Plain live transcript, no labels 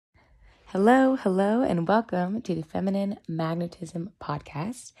Hello, and welcome to the Feminine Magnetism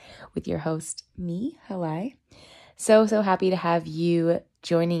Podcast with your host, me, Halai. So happy to have you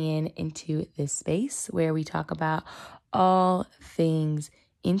joining into this space where we talk about all things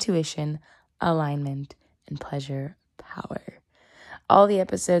intuition, alignment, and pleasure power. All the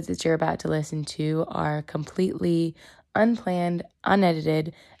episodes that you're about to listen to are completely unplanned,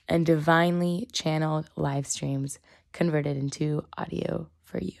 unedited, and divinely channeled live streams converted into audio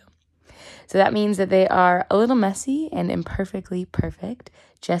for you. So that means that they are a little messy and imperfectly perfect,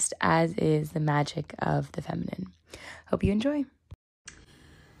 just as is the magic of the feminine. Hope you enjoy.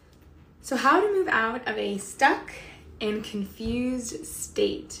 So how to move out of a stuck and confused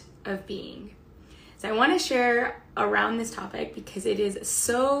state of being. So I want to share around this topic because it is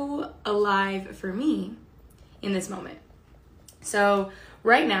so alive for me in this moment. So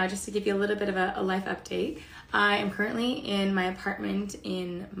right now, just to give you a little bit of a life update, I am currently in my apartment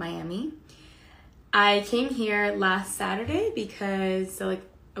in Miami. I came here last Saturday like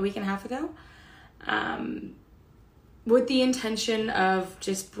a week and a half ago, with the intention of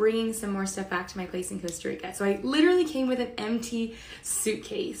just bringing some more stuff back to my place in Costa Rica. So I literally came with an empty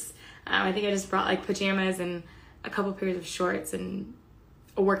suitcase. I think I just brought like pajamas and a couple pairs of shorts and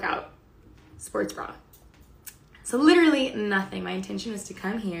a workout sports bra. So literally nothing. My intention was to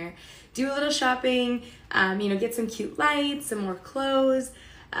come here, do a little shopping, get some cute lights, some more clothes,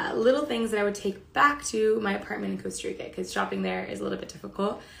 little things that I would take back to my apartment in Costa Rica because shopping there is a little bit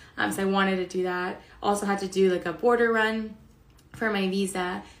difficult. So I wanted to do that. Also had to do like a border run for my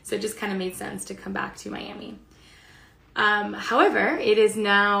visa. So it just kind of made sense to come back to Miami. However, it is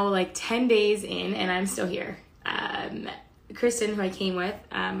now like 10 days in and I'm still here. Kristen, who I came with,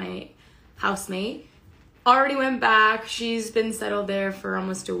 my housemate, already went back. She's been settled there for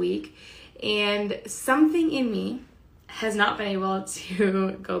almost a week. And something in me has not been able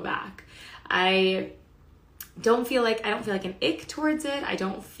to go back. I don't feel like an ick towards it. I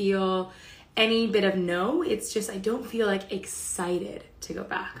don't feel any bit of no. It's just I don't feel like excited to go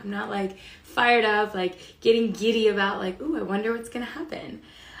back. I'm not like fired up, like getting giddy about like, ooh, I wonder what's gonna happen.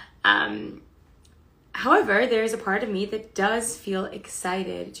 However, there's a part of me that does feel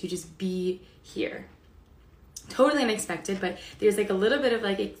excited to just be here. Totally unexpected, but there's like a little bit of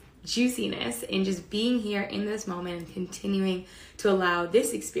like juiciness in just being here in this moment and continuing to allow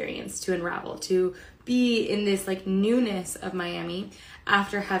this experience to unravel, to be in this like newness of Miami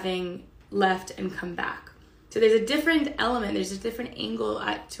after having left and come back. So there's a different element, there's a different angle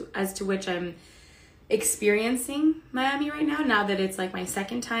as to which I'm experiencing Miami right now that it's like my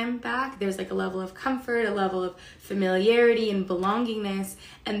second time back. There's like a level of comfort, a level of familiarity and belongingness,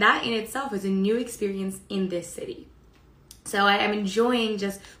 and that in itself is a new experience in this city. So I'm enjoying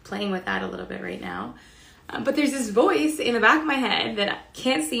just playing with that a little bit right now. But there's this voice in the back of my head that I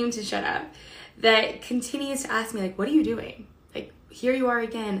can't seem to shut up that continues to ask me, like, what are you doing? Like, here you are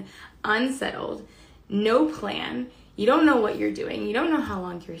again, unsettled, no plan. You don't know what you're doing. You don't know how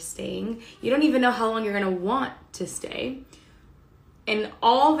long you're staying. You don't even know how long you're going to want to stay. And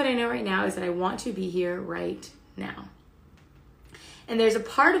all that I know right now is that I want to be here right now. And there's a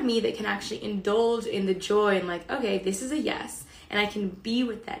part of me that can actually indulge in the joy and like, okay, this is a yes. And I can be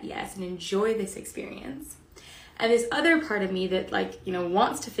with that yes and enjoy this experience. And this other part of me that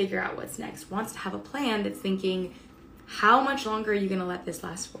wants to figure out what's next, wants to have a plan, that's thinking, how much longer are you going to let this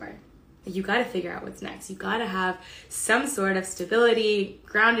last for? You got to figure out what's next. You got to have some sort of stability,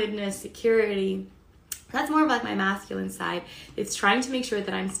 groundedness, security. That's more of like my masculine side. It's trying to make sure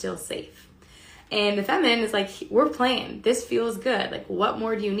that I'm still safe. And the feminine is like, we're playing. This feels good. Like, what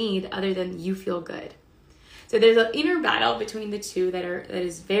more do you need other than you feel good? So there's an inner battle between the two that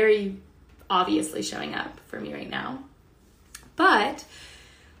is very obviously showing up for me right now. But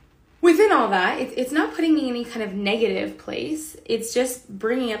within all that, it's not putting me in any kind of negative place. It's just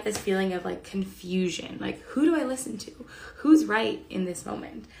bringing up this feeling of like confusion. Like, who do I listen to? Who's right in this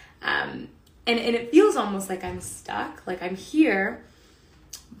moment? And it feels almost like I'm stuck. Like I'm here,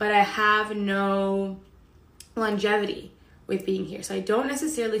 but I have no longevity with being here. So I don't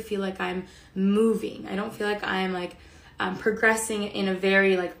necessarily feel like I'm moving. I don't feel like I'm like progressing in a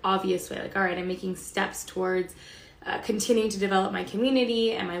very like obvious way. Like, all right, I'm making steps towards continuing to develop my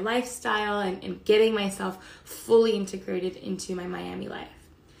community and my lifestyle and getting myself fully integrated into my Miami life.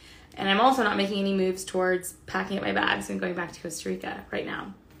 And I'm also not making any moves towards packing up my bags and going back to Costa Rica right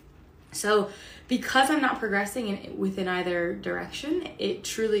now. So because I'm not progressing within either direction, it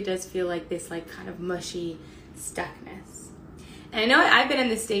truly does feel like this like kind of mushy stuckness. And I know I've been in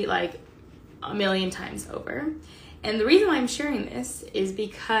this state like a million times over. And the reason why I'm sharing this is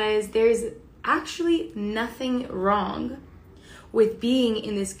because there's actually nothing wrong with being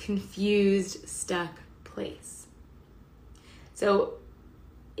in this confused, stuck place. So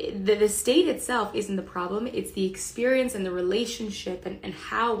the state itself isn't the problem. It's the experience and the relationship and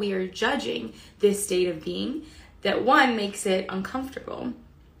how we are judging this state of being that, one, makes it uncomfortable,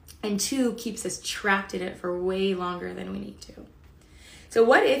 and two, keeps us trapped in it for way longer than we need to. So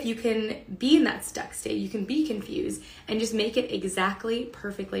what if you can be in that stuck state, you can be confused, and just make it exactly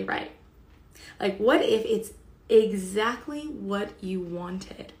perfectly right? Like, what if it's exactly what you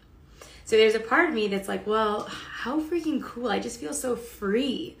wanted? So there's a part of me that's like, well, how freaking cool. I just feel so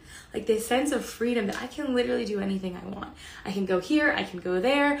free. Like this sense of freedom that I can literally do anything I want. I can go here, I can go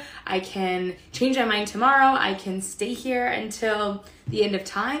there, I can change my mind tomorrow, I can stay here until the end of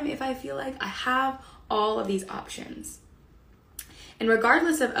time if I feel like. I have all of these options. And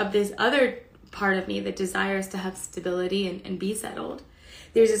regardless of this other part of me that desires to have stability and be settled,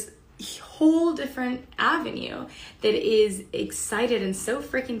 there's this whole different avenue that is excited and so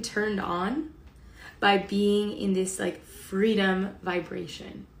freaking turned on by being in this like freedom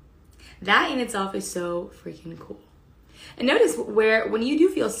vibration. That in itself is so freaking cool. And notice when you do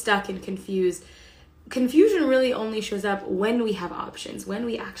feel stuck and confused, confusion really only shows up when we have options, when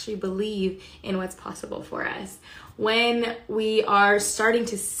we actually believe in what's possible for us, when we are starting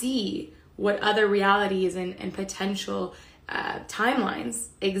to see what other realities and potential timelines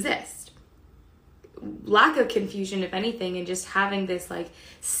exist. Lack of confusion, if anything, and just having this like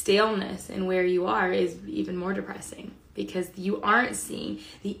staleness in where you are is even more depressing because you aren't seeing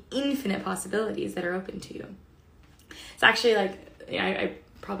the infinite possibilities that are open to you. It's actually like, I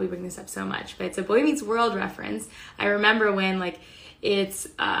probably bring this up so much, but it's a Boy Meets World reference. I remember when like it's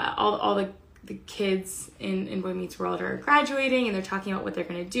all the kids in Boy Meets World are graduating and they're talking about what they're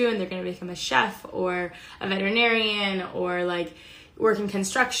going to do, and they're going to become a chef or a veterinarian or like work in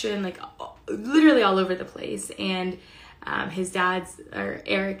construction, like literally all over the place. And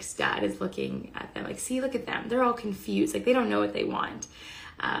Eric's dad is looking at them like, see, look at them. They're all confused. Like they don't know what they want.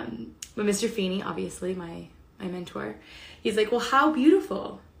 But Mr. Feeney, obviously my mentor, he's like, well, how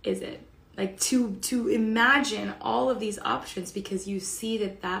beautiful is it? Like to imagine all of these options because you see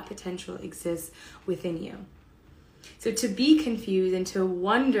that potential exists within you. So to be confused and to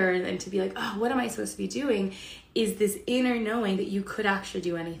wonder and to be like, oh, what am I supposed to be doing, is this inner knowing that you could actually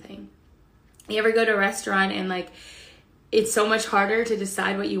do anything. You ever go to a restaurant and like, it's so much harder to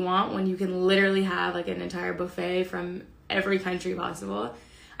decide what you want when you can literally have like an entire buffet from every country possible.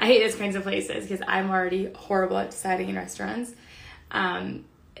 I hate those kinds of places because I'm already horrible at deciding in restaurants.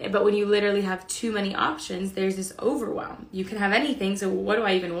 But when you literally have too many options, there's this overwhelm. You can have anything, so what do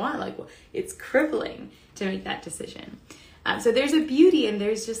I even want? Like, it's crippling to make that decision. So there's a beauty and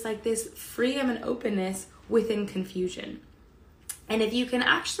there's just like this freedom and openness within confusion. And if you can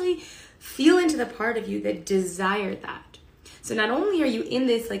actually feel into the part of you that desired that. So not only are you in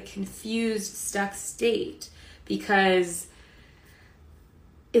this like confused, stuck state because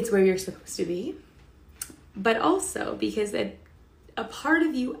it's where you're supposed to be, but also because a part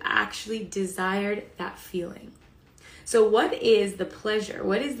of you actually desired that feeling. So what is the pleasure?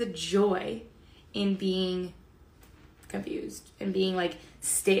 What is the joy in being confused and being like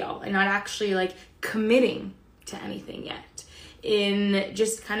stale and not actually like committing to anything yet? In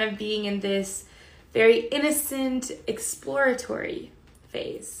just kind of being in this very innocent exploratory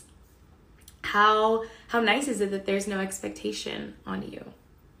phase. How nice is it that there's no expectation on you?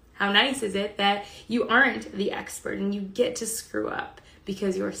 How nice is it that you aren't the expert and you get to screw up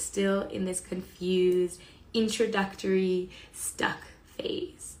because you're still in this confused, introductory, stuck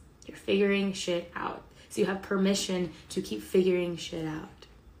phase. You're figuring shit out. So you have permission to keep figuring shit out.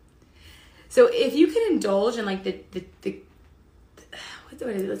 So if you can indulge in like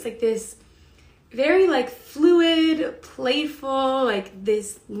what is it? It's like this very like fluid, playful, like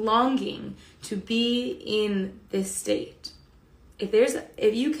this longing to be in this state.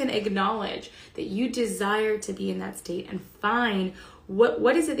 If you can acknowledge that you desire to be in that state and find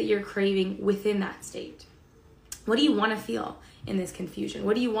what is it that you're craving within that state? What do you want to feel in this confusion?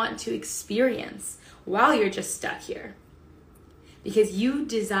 What do you want to experience while you're just stuck here? Because you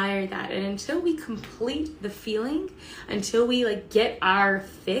desire that. And until we complete the feeling, until we like get our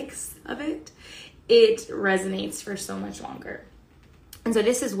fix of it, it resonates for so much longer. And so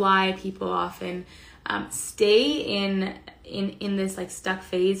this is why people often stay in this like stuck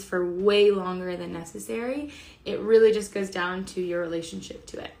phase for way longer than necessary. It really just goes down to your relationship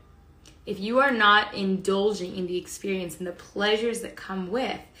to it. If you are not indulging in the experience and the pleasures that come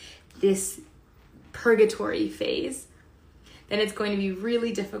with this purgatory phase, then it's going to be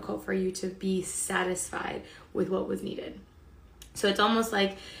really difficult for you to be satisfied with what was needed. So it's almost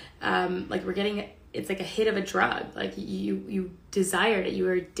like we're getting it's like a hit of a drug. Like you desired it, you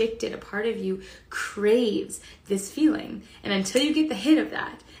were addicted. A part of you craves this feeling. And until you get the hit of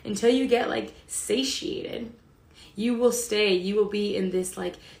that, until you get like satiated, you will be in this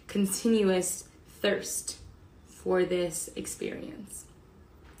like continuous thirst for this experience.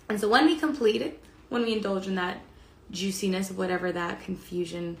 And so when we complete it, when we indulge in that juiciness of whatever that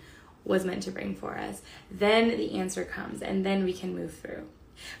confusion was meant to bring for us, then the answer comes and then we can move through.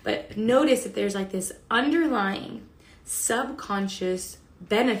 But notice that there's like this underlying subconscious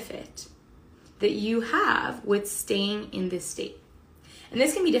benefit that you have with staying in this state. And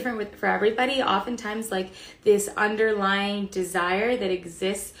this can be different for everybody. Oftentimes, like this underlying desire that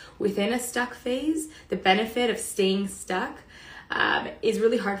exists within a stuck phase, the benefit of staying stuck, is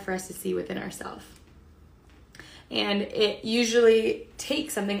really hard for us to see within ourselves. And it usually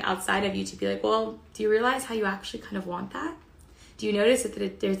takes something outside of you to be like, well, do you realize how you actually kind of want that? Do you notice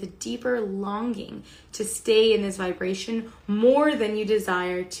that there's a deeper longing to stay in this vibration more than you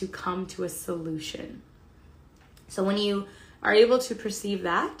desire to come to a solution? So when you are able to perceive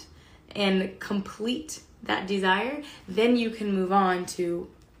that and complete that desire, then you can move on to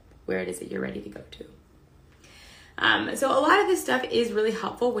where it is that you're ready to go to. So a lot of this stuff is really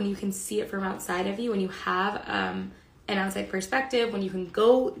helpful when you can see it from outside of you, when you have an outside perspective, when you can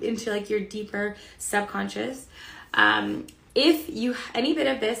go into like your deeper subconscious. If any bit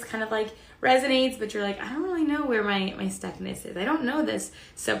of this kind of like resonates, but you're like, I don't really know where my stuckness is. I don't know this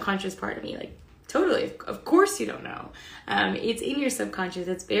subconscious part of me. Like, totally, of course you don't know. It's in your subconscious.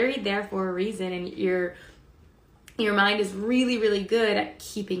 It's buried there for a reason, and your mind is really, really good at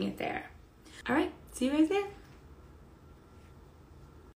keeping it there. All right, see you guys there.